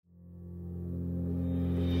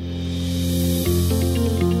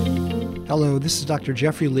Hello, this is Dr.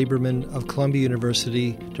 Jeffrey Lieberman of Columbia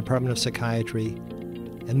University, Department of Psychiatry,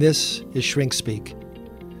 and this is Shrink Speak.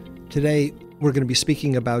 Today, we're going to be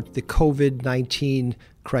speaking about the COVID-19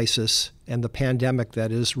 crisis and the pandemic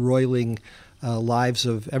that is roiling lives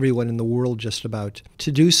of everyone in the world just about.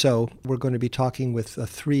 To do so, we're going to be talking with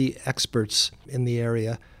three experts in the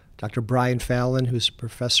area. Dr. Brian Fallon, who's a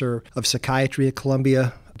professor of psychiatry at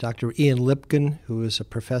Columbia, Dr. Ian Lipkin, who is a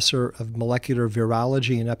professor of molecular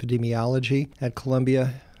virology and epidemiology at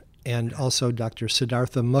Columbia, and also Dr.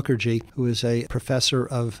 Siddhartha Mukherjee, who is a professor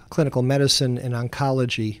of clinical medicine and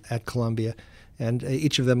oncology at Columbia. And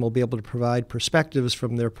each of them will be able to provide perspectives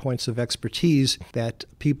from their points of expertise that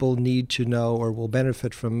people need to know or will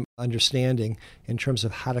benefit from understanding in terms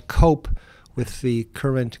of how to cope with the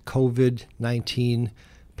current COVID-19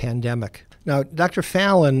 pandemic. Now, Dr.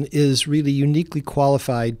 Fallon is really uniquely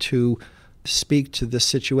qualified to speak to this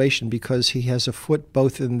situation because he has a foot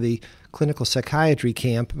both in the clinical psychiatry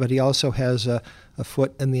camp, but he also has a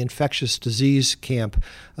foot in the infectious disease camp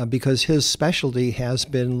because his specialty has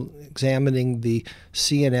been examining the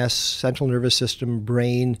CNS, central nervous system,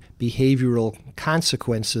 brain behavioral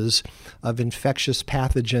consequences of infectious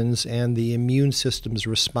pathogens and the immune system's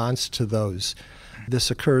response to those.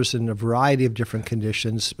 This occurs in a variety of different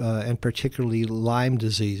conditions, and particularly Lyme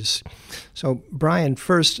disease. So, Brian,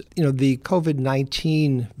 first, the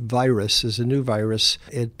COVID-19 virus is a new virus.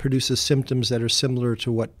 It produces symptoms that are similar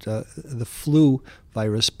to what the flu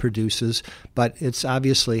virus produces, but it's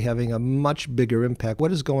obviously having a much bigger impact.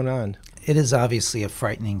 What is going on? It is obviously a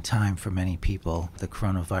frightening time for many people, the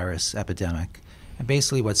coronavirus epidemic. And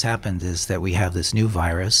basically what's happened is that we have this new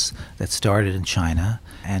virus that started in China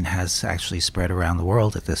and has actually spread around the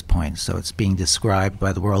world at this point. So it's being described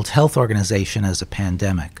by the World Health Organization as a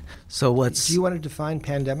pandemic. So Do you want to define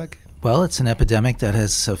pandemic? Well, it's an epidemic that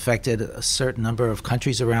has affected a certain number of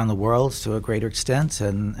countries around the world to a greater extent,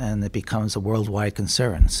 and it becomes a worldwide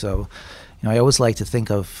concern. So I always like to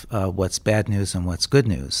think of what's bad news and what's good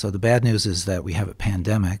news. So the bad news is that we have a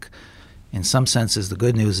pandemic. In some senses, the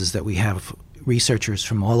good news is that we have researchers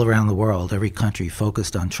from all around the world, every country,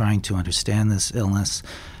 focused on trying to understand this illness,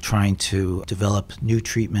 trying to develop new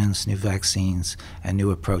treatments, new vaccines, and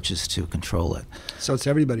new approaches to control it. So it's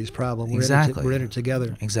everybody's problem. Exactly. We're in it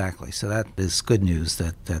together. Exactly. So that is good news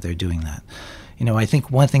that they're doing that. I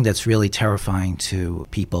think one thing that's really terrifying to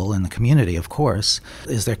people in the community, of course,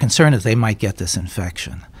 is their concern that they might get this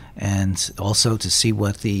infection. And also to see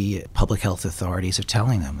what the public health authorities are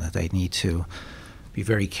telling them, that they need to be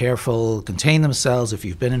very careful, contain themselves. If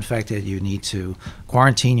you've been infected, you need to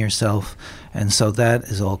quarantine yourself. And so that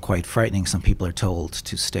is all quite frightening. Some people are told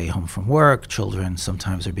to stay home from work. Children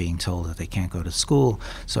sometimes are being told that they can't go to school.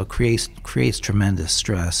 So it creates tremendous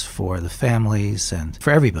stress for the families and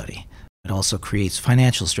for everybody. It also creates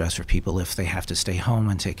financial stress for people if they have to stay home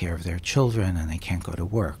and take care of their children and they can't go to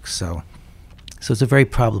work. So it's a very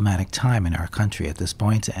problematic time in our country at this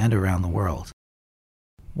point and around the world.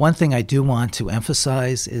 One thing I do want to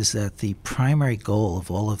emphasize is that the primary goal of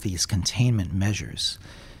all of these containment measures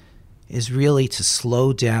is really to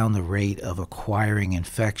slow down the rate of acquiring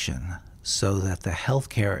infection so that the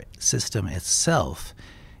healthcare system itself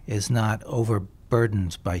is not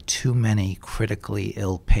overburdened by too many critically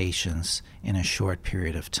ill patients in a short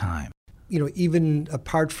period of time. Even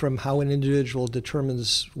apart from how an individual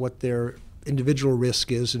determines what their individual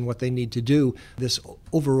risk is and what they need to do, this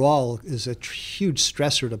overall is a huge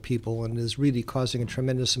stressor to people and is really causing a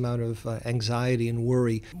tremendous amount of anxiety and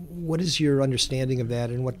worry. What is your understanding of that,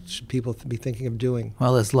 and what should people be thinking of doing?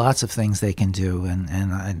 Well, there's lots of things they can do,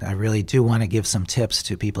 and I really do want to give some tips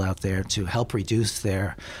to people out there to help reduce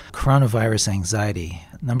their coronavirus anxiety.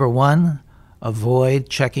 Number one, avoid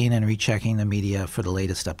checking and rechecking the media for the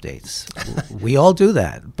latest updates. We all do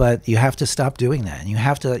that, but you have to stop doing that. And you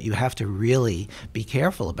have to really be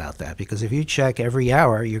careful about that, because if you check every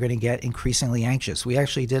hour, you're going to get increasingly anxious. We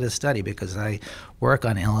actually did a study, because I work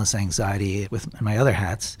on illness anxiety with my other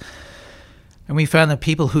hats. And we found that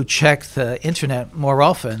people who check the internet more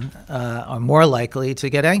often are more likely to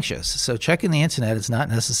get anxious. So checking the internet is not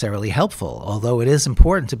necessarily helpful, although it is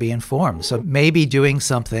important to be informed. So maybe doing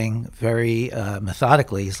something very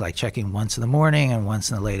methodically, like checking once in the morning and once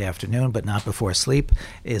in the late afternoon, but not before sleep,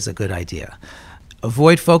 is a good idea.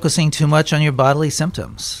 Avoid focusing too much on your bodily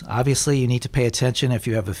symptoms. Obviously, you need to pay attention if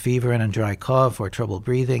you have a fever and a dry cough or trouble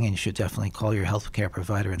breathing, and you should definitely call your healthcare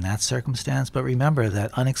provider in that circumstance. But remember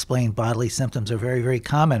that unexplained bodily symptoms are very, very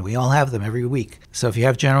common. We all have them every week. So if you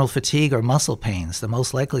have general fatigue or muscle pains, the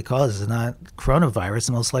most likely cause is not coronavirus.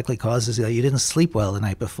 The most likely cause is that you didn't sleep well the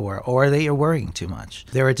night before or that you're worrying too much.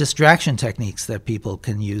 There are distraction techniques that people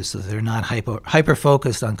can use so that they're not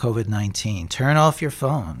hyper-focused on COVID-19. Turn off your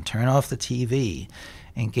phone. Turn off the TV.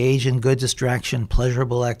 Engage in good distraction,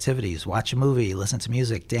 pleasurable activities. Watch a movie, listen to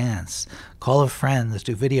music, dance, call a friend, let's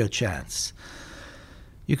do video chats.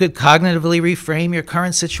 You could cognitively reframe your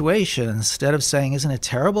current situation. Instead of saying, isn't it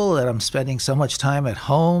terrible that I'm spending so much time at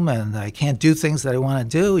home and I can't do things that I want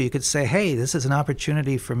to do? You could say, hey, this is an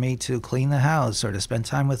opportunity for me to clean the house or to spend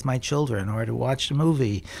time with my children or to watch a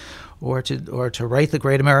movie or to write the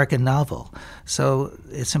great American novel. So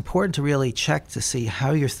it's important to really check to see how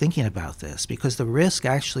you're thinking about this, because the risk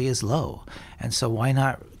actually is low. And so why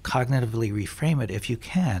not cognitively reframe it, if you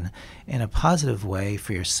can, in a positive way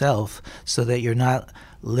for yourself so that you're not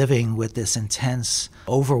living with this intense,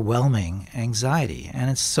 overwhelming anxiety. And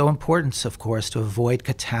it's so important, of course, to avoid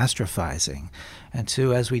catastrophizing and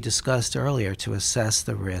to, as we discussed earlier, to assess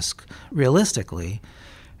the risk realistically.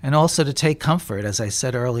 And also to take comfort, as I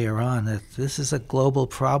said earlier on, that this is a global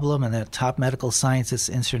problem and that top medical scientists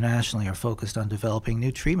internationally are focused on developing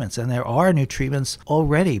new treatments. And there are new treatments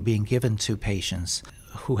already being given to patients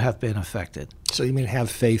who have been affected. So you mean have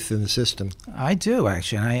faith in the system? I do,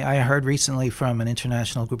 actually. And I heard recently from an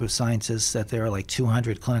international group of scientists that there are like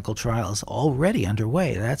 200 clinical trials already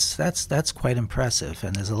underway. That's quite impressive.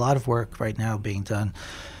 And there's a lot of work right now being done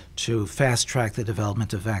to fast-track the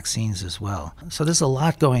development of vaccines as well. So there's a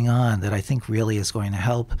lot going on that I think really is going to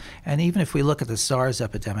help. And even if we look at the SARS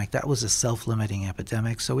epidemic, that was a self-limiting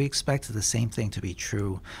epidemic, so we expect the same thing to be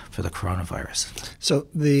true for the coronavirus. So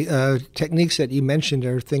the techniques that you mentioned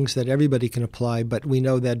are things that everybody can apply, but we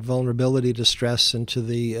know that vulnerability to stress and to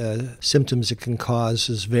the symptoms it can cause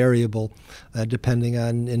is variable depending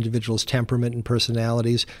on individuals' temperament and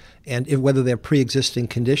personalities, and whether they're pre-existing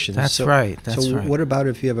conditions. That's right. So what about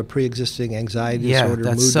if you have a pre-existing anxiety disorder,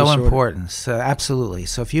 that's mood so disorder? important. So absolutely.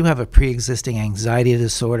 So if you have a pre-existing anxiety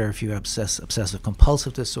disorder, if you have obsessive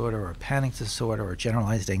compulsive disorder or panic disorder or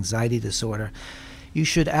generalized anxiety disorder, you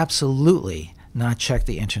should absolutely not check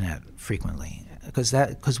the internet frequently.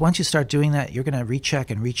 Because once you start doing that, you're going to recheck,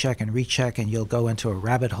 and you'll go into a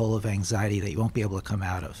rabbit hole of anxiety that you won't be able to come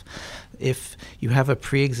out of. If you have a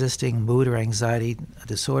pre-existing mood or anxiety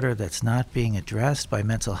disorder that's not being addressed by a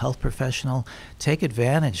mental health professional, take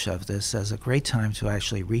advantage of this as a great time to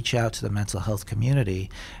actually reach out to the mental health community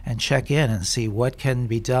and check in and see what can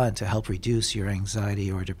be done to help reduce your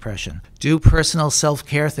anxiety or depression. Do personal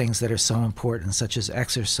self-care things that are so important, such as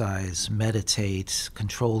exercise, meditate,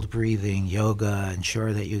 controlled breathing, yoga,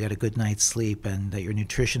 ensure that you get a good night's sleep and that your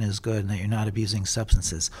nutrition is good and that you're not abusing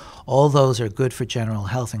substances. All those are good for general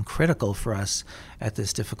health and critical for us at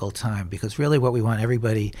this difficult time, because really what we want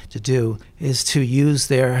everybody to do is to use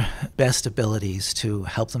their best abilities to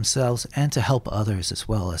help themselves and to help others as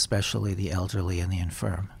well, especially the elderly and the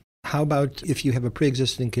infirm. How about if you have a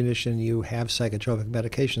pre-existing condition, you have psychotropic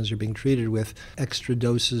medications you're being treated with, extra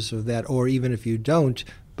doses of that, or even if you don't,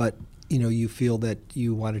 but you feel that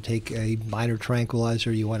you want to take a minor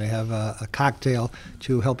tranquilizer, you want to have a cocktail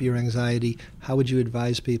to help your anxiety, how would you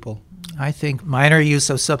advise people? I think minor use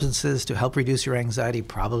of substances to help reduce your anxiety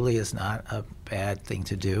probably is not a bad thing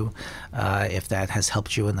to do if that has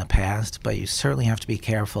helped you in the past, but you certainly have to be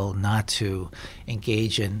careful not to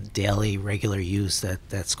engage in daily, regular use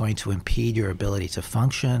that's going to impede your ability to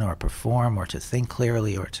function or perform or to think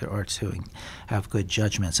clearly or to have good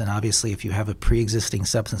judgments. And obviously, if you have a pre-existing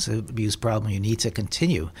substance abuse problem, you need to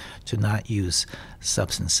continue to not use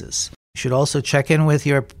substances. You should also check in with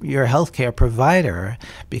your healthcare provider,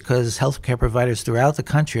 because healthcare providers throughout the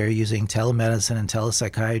country are using telemedicine and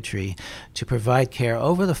telepsychiatry to provide care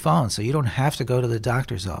over the phone, so you don't have to go to the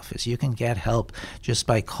doctor's office. You can get help just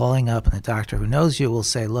by calling up, and the doctor who knows you will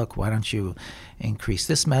say, look, why don't you increase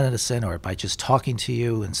this medicine, or by just talking to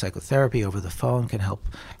you, and psychotherapy over the phone can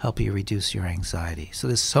help you reduce your anxiety. So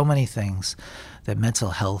there's so many things that mental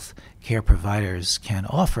health care providers can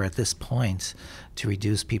offer at this point to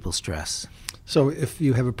reduce people's stress. So if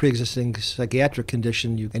you have a pre-existing psychiatric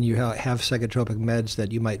condition and you have psychotropic meds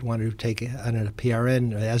that you might want to take on a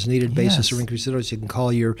PRN as needed basis, or increase the dose, you can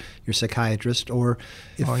call your psychiatrist, or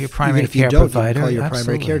your primary if you care don't, provider. you can call your Absolutely.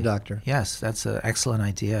 primary care doctor. Yes, that's an excellent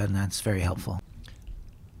idea, and that's very helpful.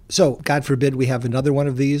 So, God forbid we have another one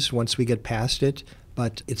of these once we get past it,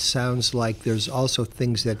 but it sounds like there's also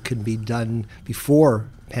things that can be done before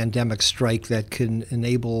pandemic strike that can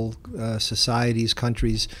enable societies,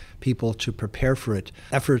 countries, people to prepare for it.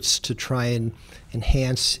 Efforts to try and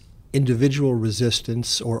enhance individual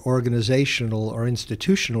resistance or organizational or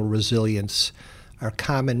institutional resilience are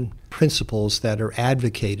common principles that are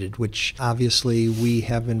advocated, which obviously we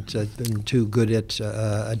haven't been too good at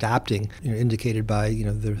adopting, indicated by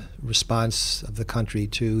the response of the country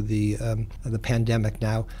to the pandemic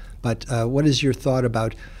now. But what is your thought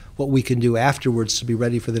about what we can do afterwards to be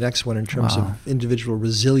ready for the next one in terms of individual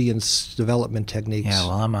resilience development techniques? Yeah,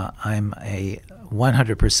 well, I'm a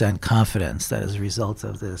 100% confidence that as a result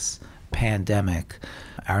of this pandemic,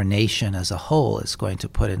 our nation as a whole is going to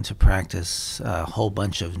put into practice a whole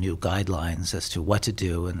bunch of new guidelines as to what to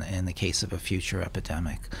do in the case of a future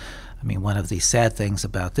epidemic. I mean, one of the sad things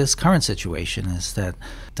about this current situation is that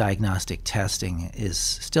diagnostic testing is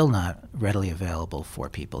still not readily available for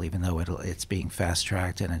people, even though it's being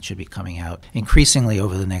fast-tracked and it should be coming out increasingly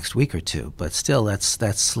over the next week or two. But still,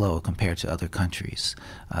 that's slow compared to other countries.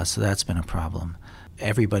 So that's been a problem.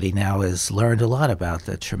 Everybody now has learned a lot about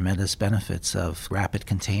the tremendous benefits of rapid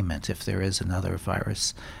containment if there is another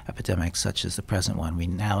virus epidemic such as the present one. We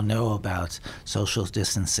now know about social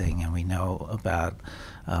distancing, and we know about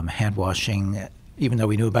hand washing. Even though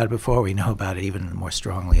we knew about it before, we know about it even more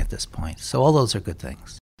strongly at this point. So all those are good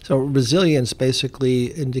things. So resilience basically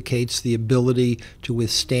indicates the ability to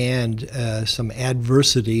withstand some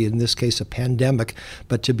adversity, in this case a pandemic,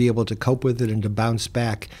 but to be able to cope with it and to bounce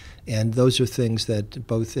back. And those are things that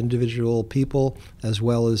both individual people as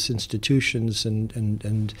well as institutions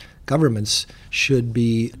and governments should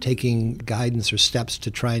be taking guidance or steps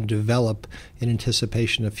to try and develop in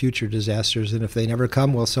anticipation of future disasters. And if they never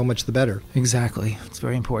come, well, so much the better. Exactly. It's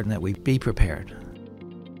very important that we be prepared.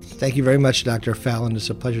 Thank you very much, Dr. Fallon.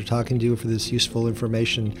 It's a pleasure talking to you for this useful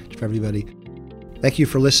information for everybody. Thank you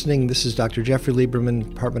for listening. This is Dr. Jeffrey Lieberman,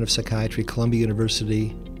 Department of Psychiatry, Columbia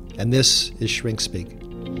University, and this is Shrink Speak.